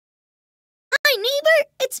neighbor,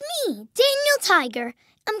 it's me, Daniel Tiger.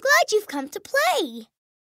 I'm glad you've come to play.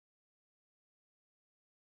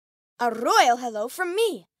 A royal hello from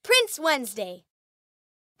me, Prince Wednesday.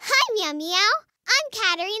 Hi, Meow Meow. I'm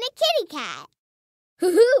Katerina Kitty Cat.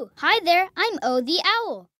 Hoo-hoo! Hi there, I'm O the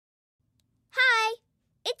Owl. Hi,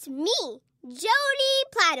 it's me, Jody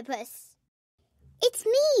Platypus. It's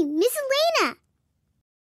me, Miss Elena.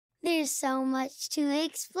 There's so much to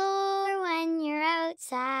explore when you're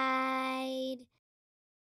outside.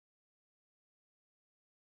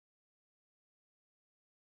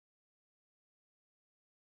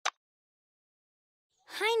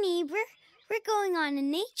 Hi, neighbor. We're going on a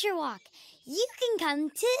nature walk. You can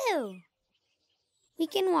come too. We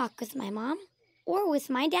can walk with my mom or with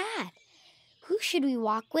my dad. Who should we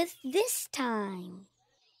walk with this time?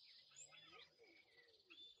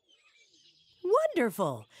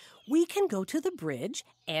 Wonderful! We can go to the bridge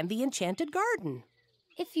and the enchanted garden.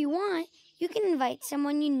 If you want, you can invite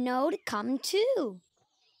someone you know to come too.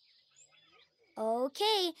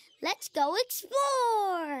 Okay, let's go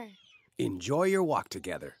explore! Enjoy your walk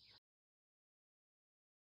together.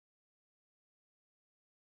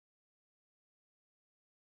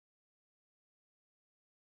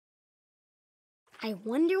 I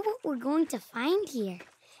wonder what we're going to find here.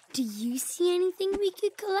 Do you see anything we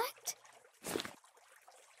could collect?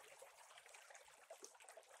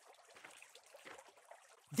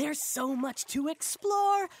 There's so much to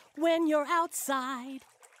explore when you're outside.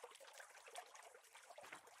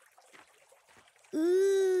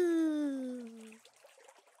 Ooh.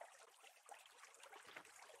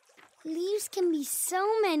 Leaves can be so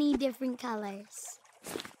many different colors.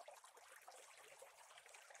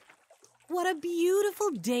 What a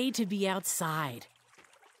beautiful day to be outside.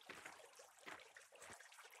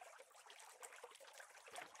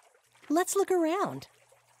 Let's look around.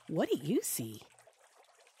 What do you see?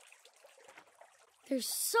 There's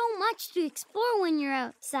so much to explore when you're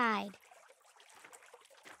outside.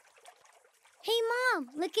 Hey, Mom,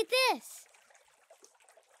 look at this.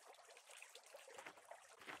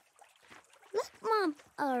 Look, Mom,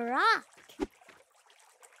 a rock.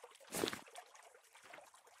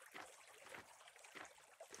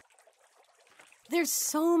 There's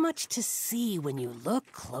so much to see when you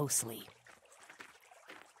look closely.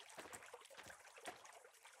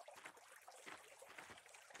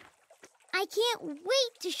 I can't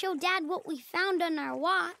wait to show Dad what we found on our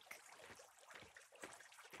walk.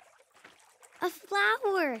 A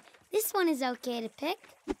flower. This one is okay to pick.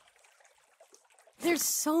 There's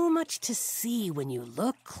so much to see when you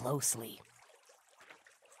look closely.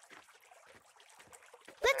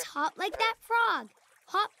 Let's hop like that frog.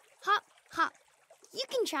 Hop, hop, hop. You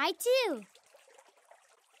can try too.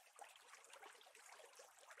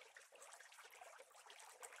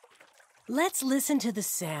 Let's listen to the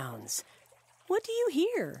sounds. What do you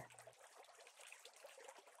hear?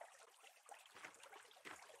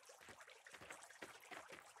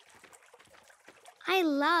 I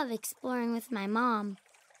love exploring with my mom.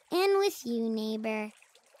 And with you, neighbor.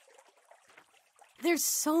 There's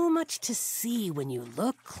so much to see when you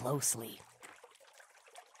look closely.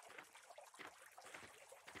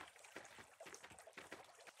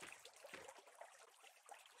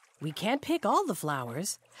 We can't pick all the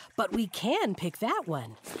flowers, but we can pick that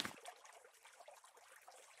one.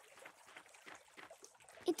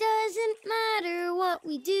 It doesn't matter what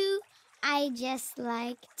we do. I just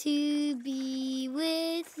like to be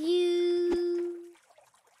with you.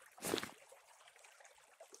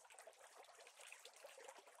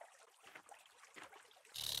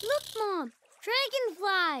 Look, Mom,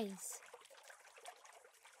 dragonflies.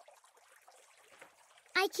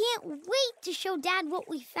 I can't wait to show Dad what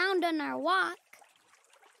we found on our walk.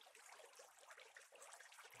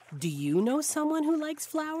 Do you know someone who likes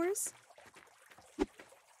flowers?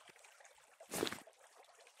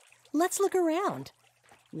 Let's look around.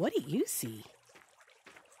 What do you see?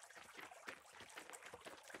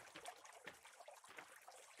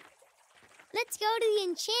 Let's go to the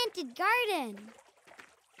enchanted garden.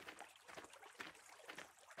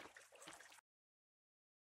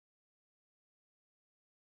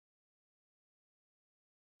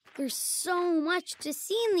 There's so much to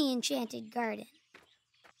see in the enchanted garden.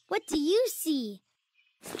 What do you see?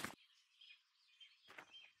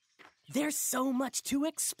 There's so much to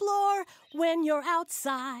explore when you're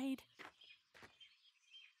outside.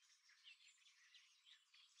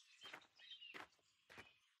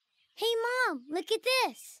 Hey, Mom, look at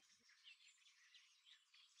this.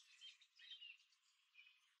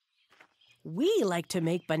 We like to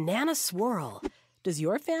make banana swirl. Does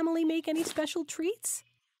your family make any special treats?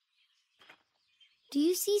 Do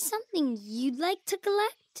you see something you'd like to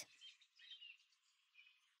collect?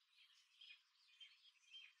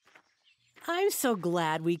 I'm so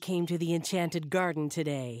glad we came to the enchanted garden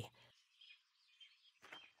today.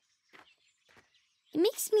 It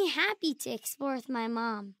makes me happy to explore with my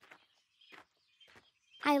mom.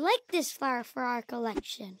 I like this flower for our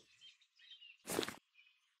collection.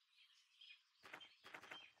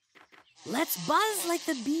 Let's buzz like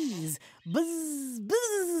the bees. Buzz,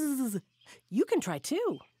 buzz. You can try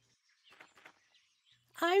too.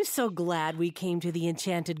 I'm so glad we came to the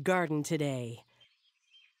enchanted garden today.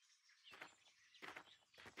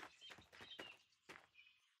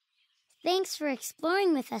 Thanks for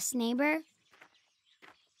exploring with us, neighbor.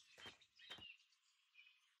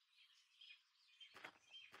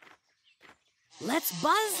 Let's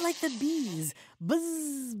buzz like the bees.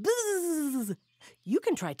 Buzz, buzz. You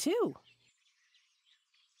can try too.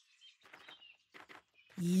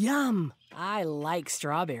 Yum! I like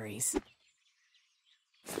strawberries.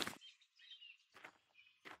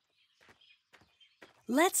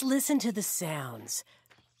 Let's listen to the sounds.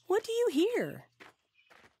 What do you hear?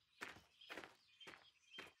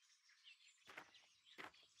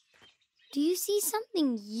 Do you see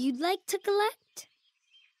something you'd like to collect?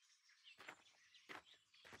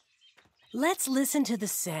 Let's listen to the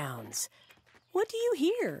sounds. What do you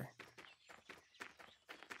hear?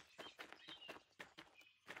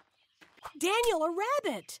 Daniel, a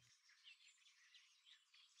rabbit!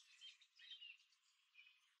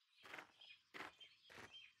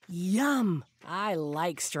 Yum! I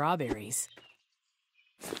like strawberries.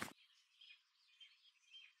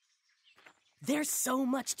 There's so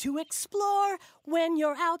much to explore when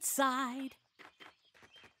you're outside.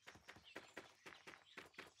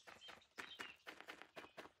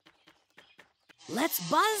 Let's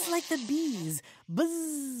buzz like the bees.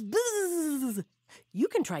 Buzz, buzz. You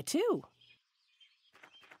can try too.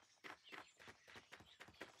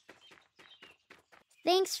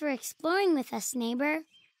 Thanks for exploring with us, neighbor.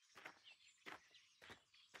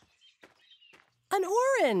 An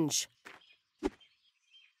orange.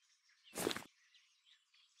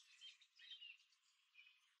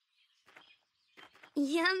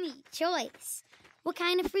 Yummy choice. What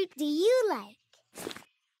kind of fruit do you like?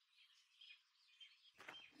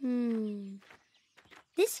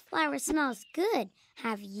 This flower smells good.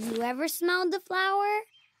 Have you ever smelled the flower?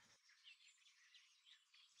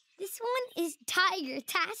 This one is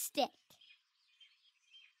tiger-tastic.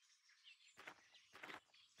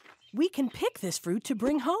 We can pick this fruit to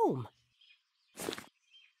bring home.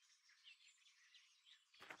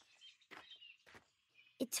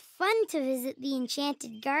 It's fun to visit the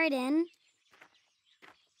enchanted garden.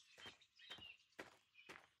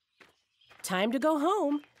 Time to go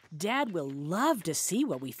home. Dad will love to see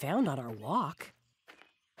what we found on our walk.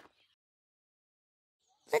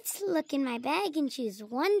 Let's look in my bag and choose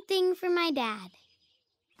one thing for my dad.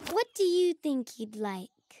 What do you think he'd like?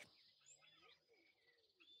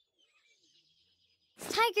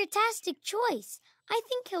 Tiger-tastic choice. I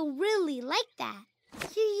think he'll really like that.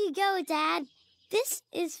 Here you go, Dad. This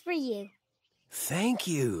is for you. Thank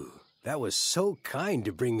you. That was so kind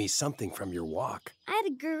to bring me something from your walk. I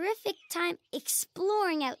had a terrific time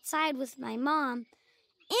exploring outside with my mom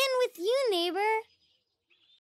and with you, neighbor.